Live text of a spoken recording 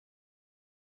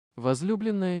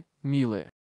Возлюбленная,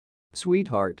 милая.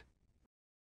 Sweetheart.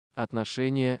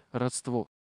 Отношение, родство.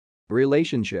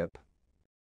 Relationship.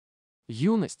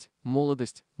 Юность,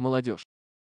 молодость, молодежь.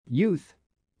 Youth.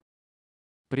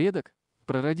 Предок,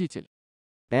 прародитель.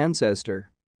 Ancestor.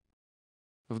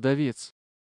 Вдовец,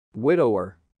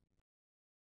 Widower.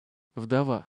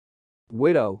 вдова.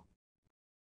 Widow.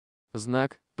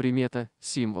 Знак, примета,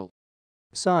 символ.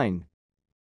 Sign.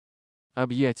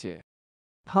 Объятие.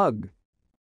 Hug.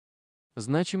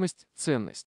 Значимость,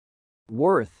 ценность.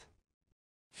 Worth.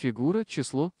 Фигура,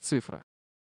 число, цифра.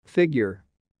 Figure.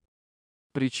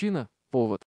 Причина,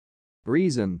 повод.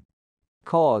 Reason.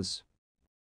 Cause.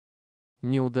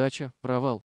 Неудача,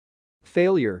 провал.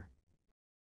 Failure.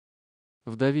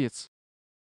 Вдовец,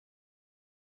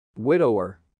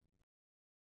 Widower.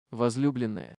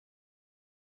 возлюбленная.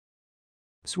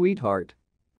 Sweetheart.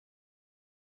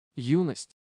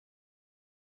 Юность,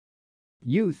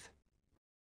 Youth.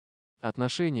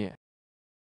 отношения.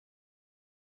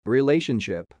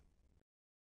 Relationship.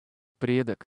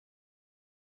 Предок,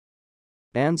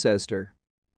 Ancestor.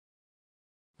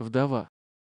 вдова.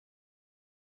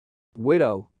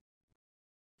 Widow.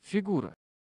 Фигура,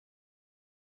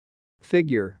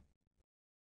 Figure.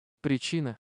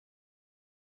 причина.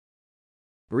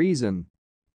 Reason.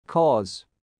 Cause.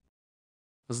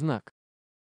 Знак,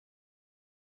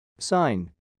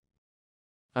 Sign.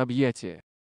 объятие.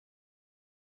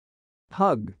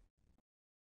 Hug.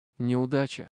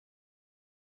 Неудача,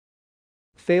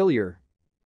 Failure.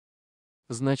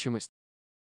 значимость.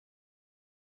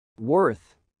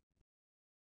 Worth.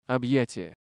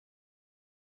 Объятие.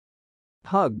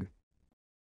 Hug.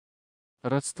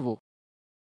 Родство.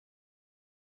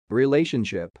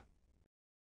 Relationship.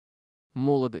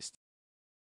 Молодость.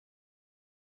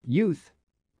 Youth.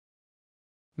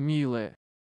 Милая.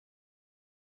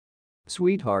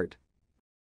 Sweetheart.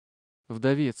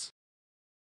 Вдовец.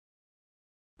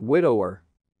 Widower.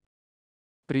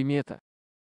 Примета.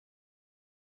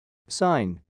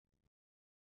 Sign.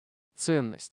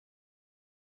 Ценность.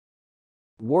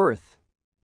 Worth.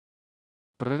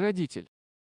 Прародитель.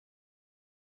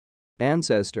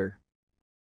 Ancestor.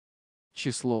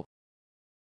 Число.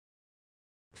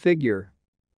 Figure.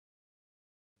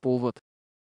 Повод.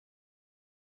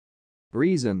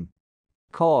 Reason.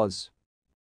 Cause.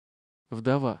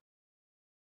 Вдова.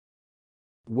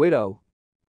 Widow.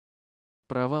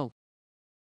 Провал.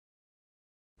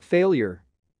 Failure.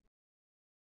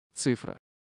 Цифра.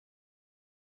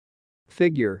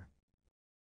 Figure.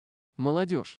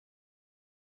 Молодежь.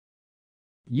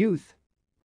 Youth.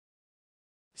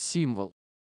 Символ.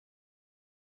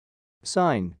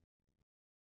 Sign.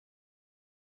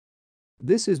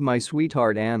 This is my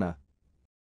sweetheart Anna.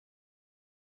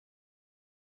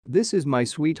 This is my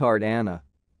sweetheart Anna.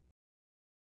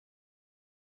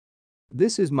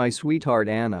 This is my sweetheart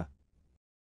Anna.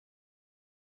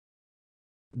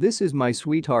 This is my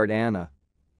sweetheart Anna.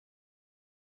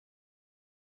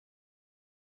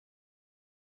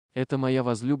 Это моя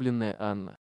возлюбленная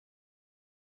Анна.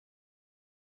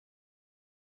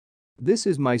 This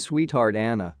is my sweetheart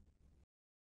Anna.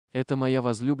 Это моя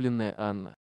возлюбленная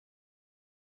Анна.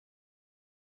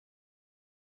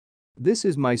 This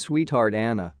is my sweetheart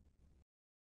Anna.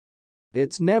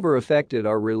 It's never affected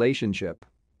our relationship.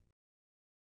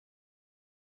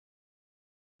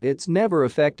 It's never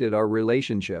affected our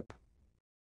relationship.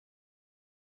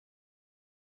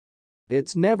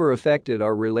 It's never affected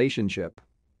our relationship.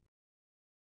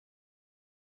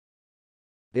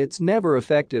 It's never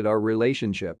affected our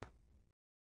relationship.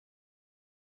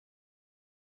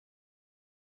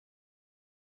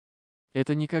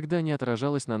 Это никогда не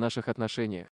отражалось на наших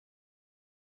отношениях.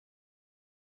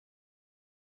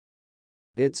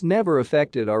 It's never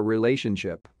affected our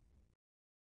relationship.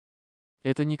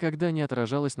 Это никогда не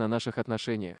отражалось на наших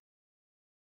отношениях.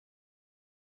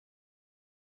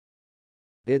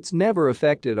 It's never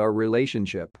affected our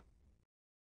relationship.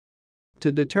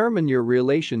 To determine your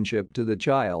relationship to the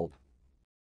child.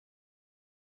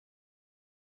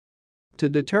 To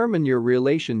determine your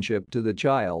relationship to the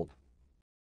child.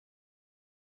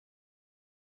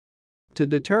 To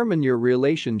determine your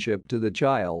relationship to the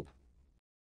child.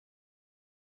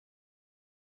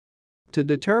 To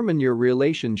determine your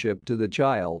relationship to the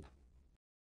child.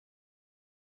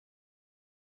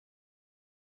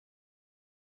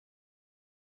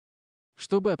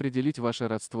 Чтобы определить ваше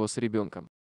родство с ребенком.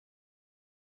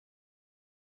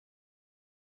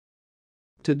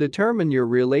 To determine your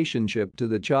relationship to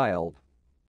the child.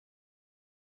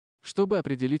 Чтобы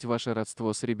определить ваше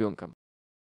родство с ребенком.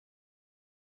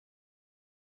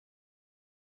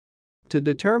 To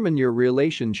determine your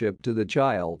relationship to the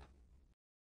child.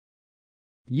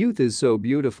 Youth is so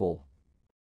beautiful.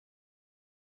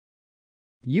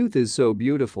 Youth is so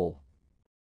beautiful.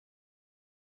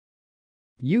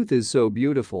 Youth is so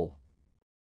beautiful.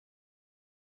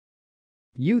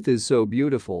 Youth is so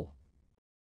beautiful.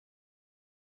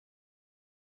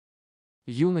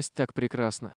 Юность так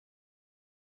прекрасна.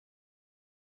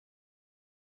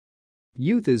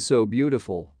 Youth is so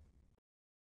beautiful.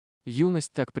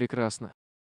 Юность так прекрасна.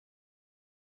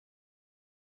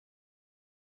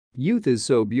 Youth is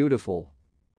so beautiful.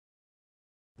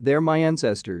 They're my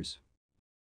ancestors.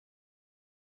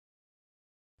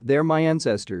 They're my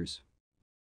ancestors.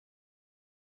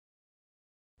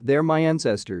 They're my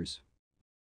ancestors.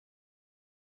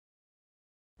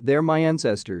 They're my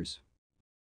ancestors.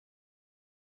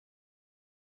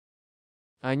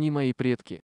 Они мои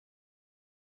предки.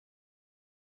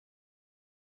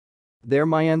 They're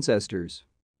my ancestors.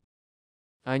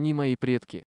 Они мои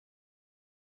предки.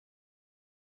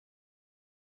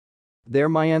 They're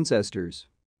my ancestors.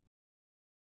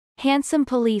 Handsome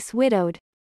police widowed.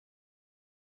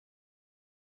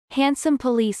 Handsome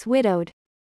police widowed.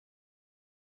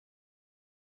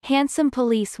 Handsome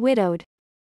police widowed.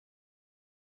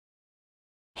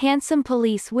 Handsome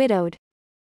police widowed.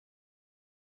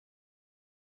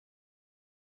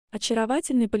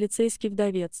 Очаровательный полицейский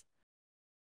вдовец.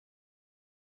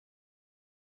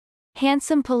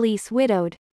 Handsome police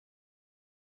widowed.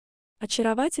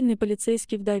 Очаровательный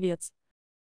полицейский вдовец.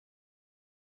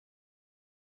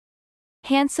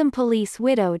 Handsome police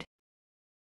widowed.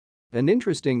 An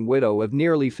interesting widow of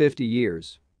nearly 50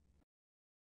 years.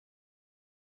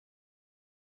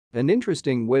 An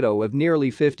interesting widow of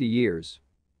nearly 50 years.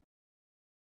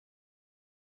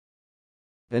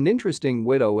 An interesting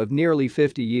widow of nearly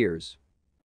 50 years.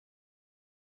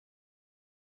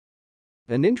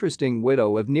 An interesting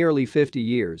widow of nearly 50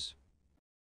 years.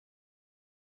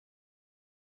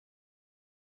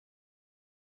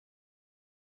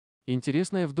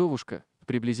 Интересная вдовушка,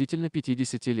 приблизительно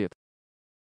 50 лет.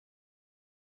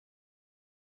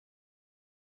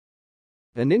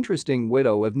 An interesting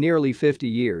widow of nearly 50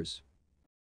 years.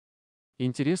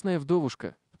 Интересная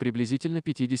вдовушка, приблизительно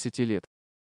 50 лет.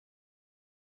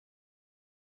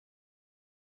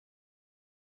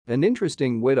 An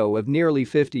interesting widow of nearly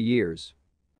 50 years.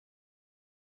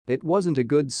 It wasn't a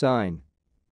good sign.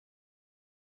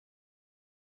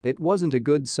 It wasn't a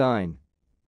good sign.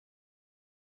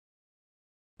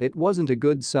 It wasn't a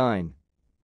good sign.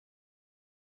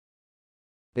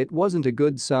 It wasn't a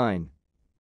good sign.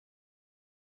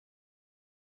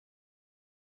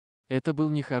 Это был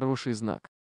нехороший знак.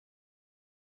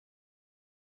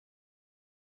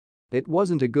 It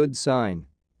wasn't a good sign.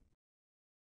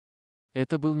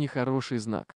 Это был нехороший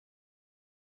знак.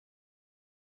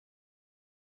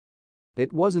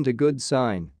 It wasn't a good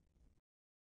sign.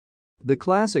 The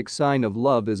classic sign of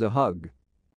love is a hug.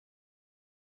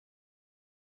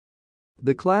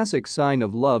 The classic sign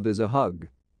of love is a hug.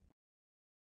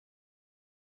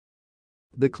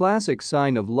 The classic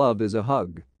sign of love is a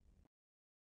hug.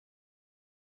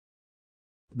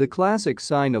 The classic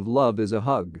sign of love is a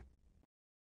hug.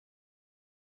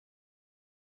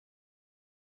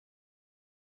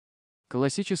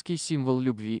 Классический символ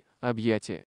любви –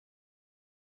 объятие.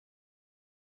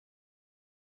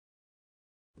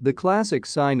 The classic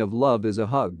sign of love is a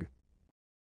hug.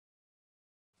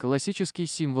 Классический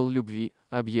символ любви –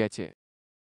 объятие.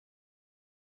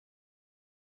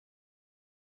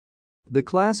 The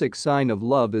classic sign of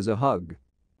love is a hug.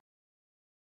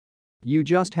 You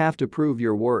just have to prove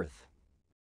your worth.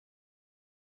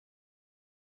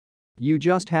 You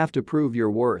just have to prove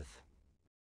your worth.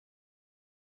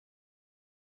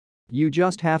 You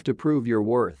just have to prove your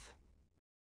worth.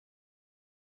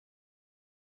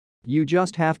 You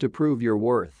just have to prove your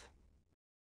worth.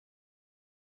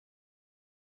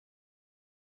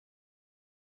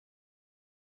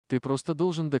 Ты просто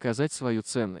должен доказать свою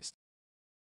ценность.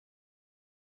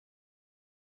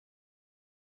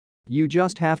 You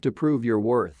just have to prove your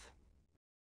worth.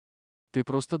 Ты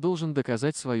просто должен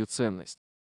доказать свою ценность.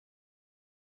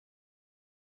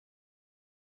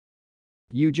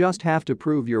 You just have to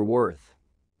prove your worth.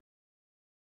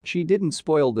 She didn't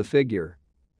spoil the figure.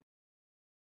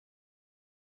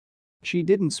 She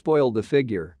didn't spoil the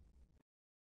figure.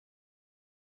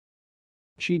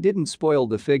 She didn't spoil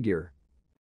the figure.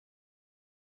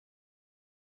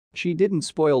 She didn't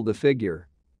spoil the figure.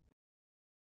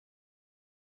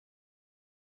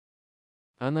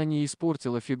 Она не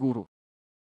испортила фигуру.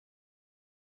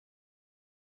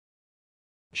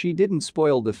 She didn't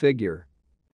spoil the figure.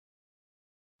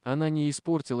 Она не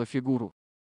испортила фигуру.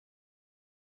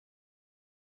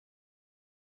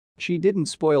 She didn't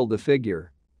spoil the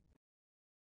figure.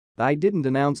 I didn't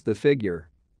announce the figure.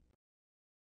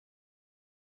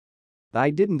 I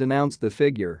didn't announce the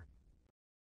figure.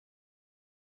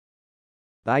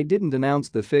 I didn't announce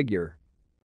the figure.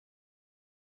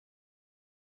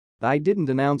 I didn't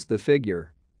announce the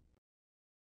figure.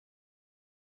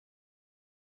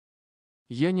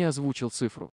 Я не озвучил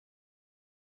цифру.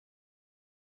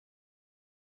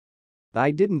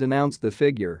 I didn't announce the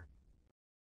figure.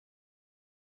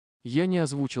 Я не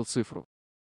озвучил цифру.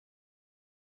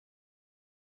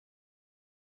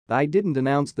 I didn't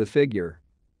announce the figure.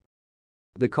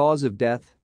 The cause of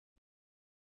death.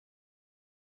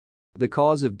 The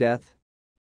cause of death.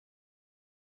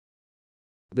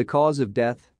 The cause of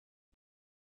death.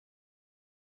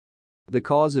 The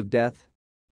cause of death.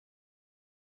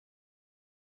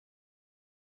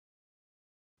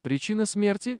 Причина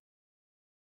смерти?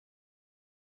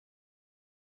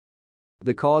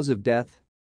 The cause of death.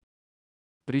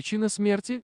 Причина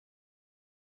смерти?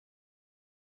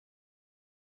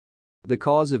 The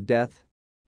cause of death.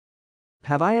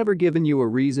 Have I ever given you a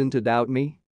reason to doubt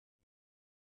me?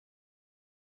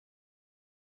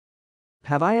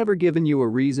 Have I ever given you a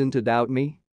reason to doubt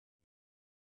me?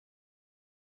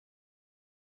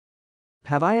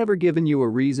 Have I ever given you a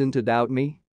reason to doubt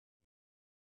me?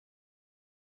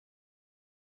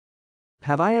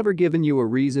 Have I ever given you a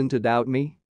reason to doubt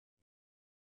me?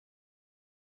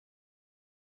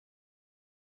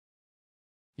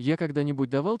 Я когда-нибудь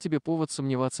давал тебе повод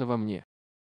сомневаться во мне?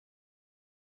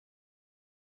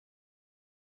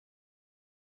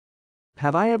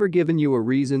 Have I ever given you a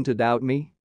reason to doubt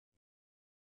me?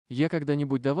 Я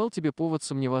когда-нибудь давал тебе повод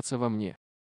сомневаться во мне?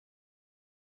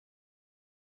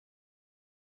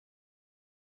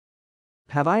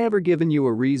 Have I ever given you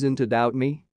a reason to doubt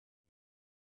me?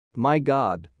 My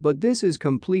God, but this is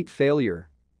complete failure.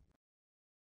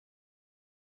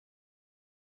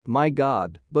 My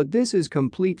God, but this is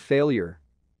complete failure.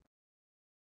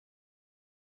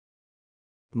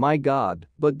 My God,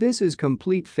 but this is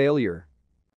complete failure.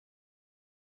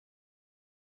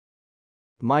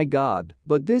 My God,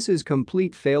 but this is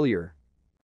complete failure.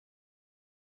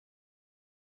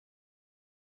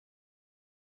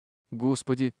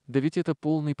 Господи, да ведь это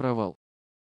полный провал.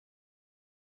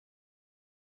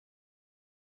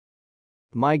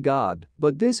 My God,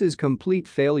 but this is complete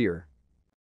failure.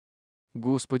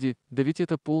 Господи, да ведь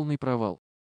это полный провал.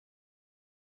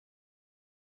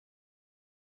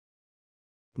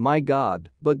 My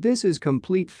God, but this is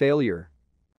complete failure.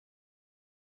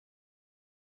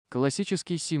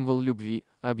 Классический символ любви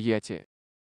 – объятие.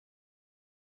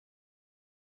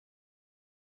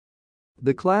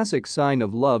 The classic sign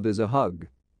of love is a hug.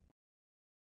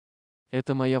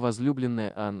 Это моя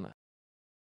возлюбленная Анна.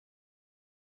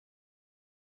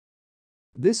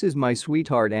 This is my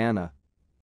sweetheart Anna.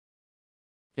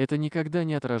 Это никогда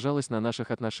не отражалось на наших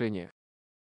отношениях.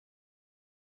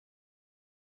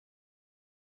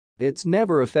 It's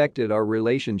never affected our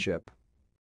relationship.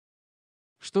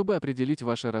 Чтобы определить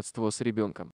ваше родство с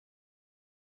ребенком.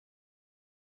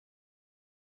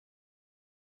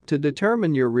 To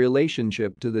determine your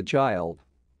relationship to the child.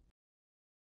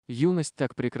 Юность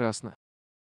так прекрасна.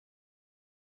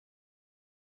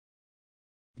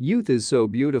 Youth is so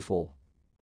beautiful.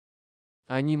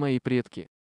 Они мои предки.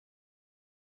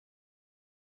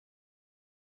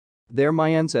 They're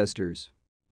my ancestors.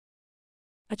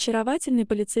 Очаровательный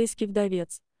полицейский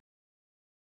вдовец.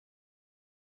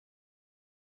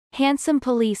 Handsome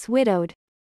police widowed.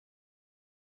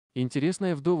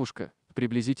 Интересная вдовушка,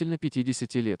 приблизительно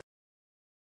 50 лет.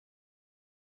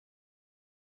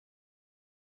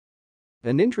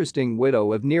 An interesting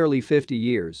widow of nearly 50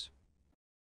 years.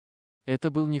 Это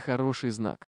был нехороший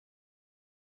знак.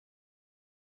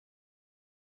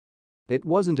 It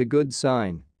wasn't a good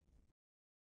sign.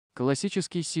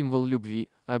 Классический символ любви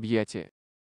 – объятие.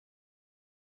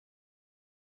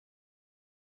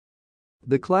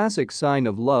 The classic sign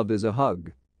of love is a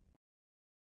hug.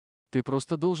 Ты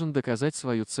просто должен доказать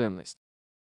свою ценность.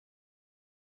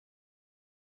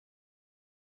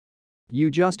 You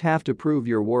just have to prove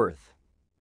your worth.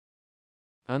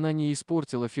 Она не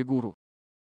испортила фигуру.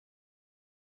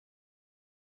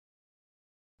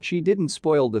 She didn't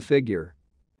spoil the figure.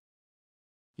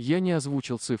 Я не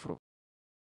озвучил цифру.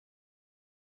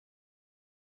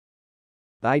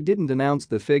 I didn't announce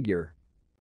the figure.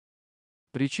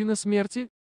 Причина смерти?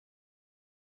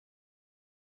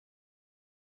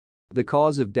 The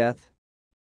cause of death.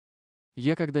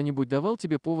 Я когда-нибудь давал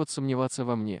тебе повод сомневаться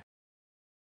во мне?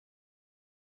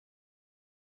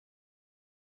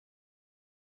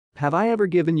 Have I ever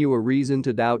given you a reason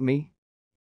to doubt me?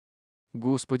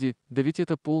 Господи, да ведь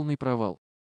это полный провал.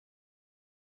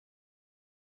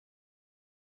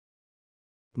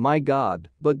 My God,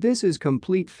 but this is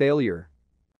complete failure.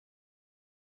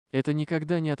 Это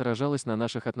никогда не отражалось на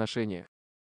наших отношениях.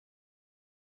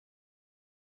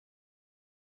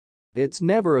 It's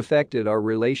never affected our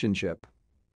relationship.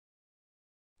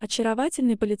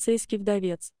 Очаровательный полицейский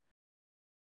вдовец.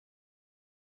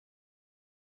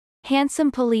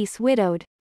 Handsome police widowed.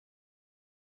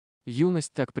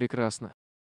 Юность так прекрасна.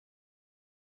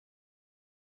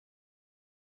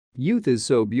 Youth is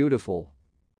so beautiful.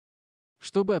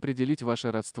 Чтобы определить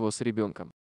ваше родство с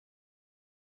ребенком.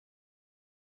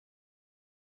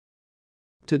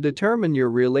 To determine your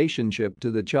relationship to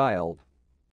the child.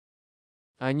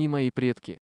 Они мои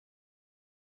предки.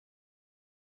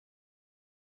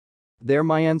 They're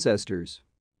my ancestors.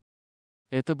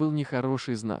 Это был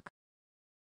нехороший знак.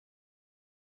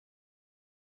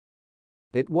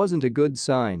 It wasn't a good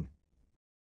sign.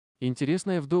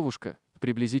 Интересная вдовушка,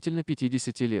 приблизительно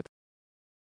 50 лет.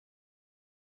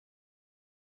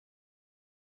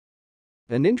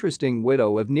 An interesting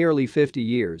widow of nearly 50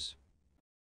 years.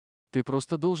 Ты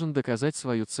просто должен доказать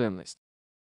свою ценность.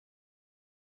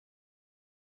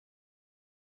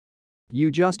 You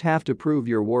just have to prove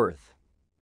your worth.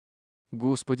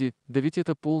 Господи, да ведь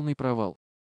это полный провал.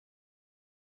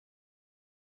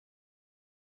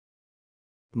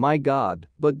 My God,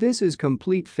 but this is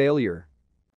complete failure.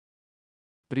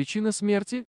 Причина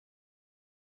смерти?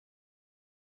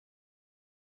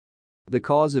 The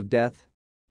cause of death?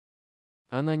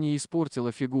 Она не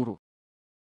испортила фигуру.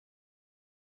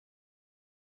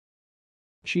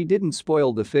 She didn't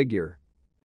spoil the figure.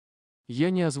 Я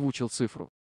не озвучил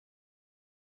цифру.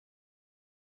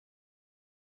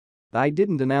 I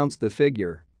didn't announce the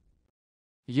figure.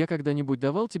 Я когда-нибудь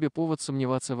давал тебе повод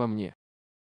сомневаться во мне?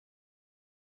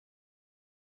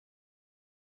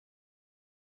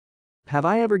 Have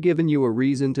I ever given you a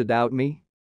reason to doubt me?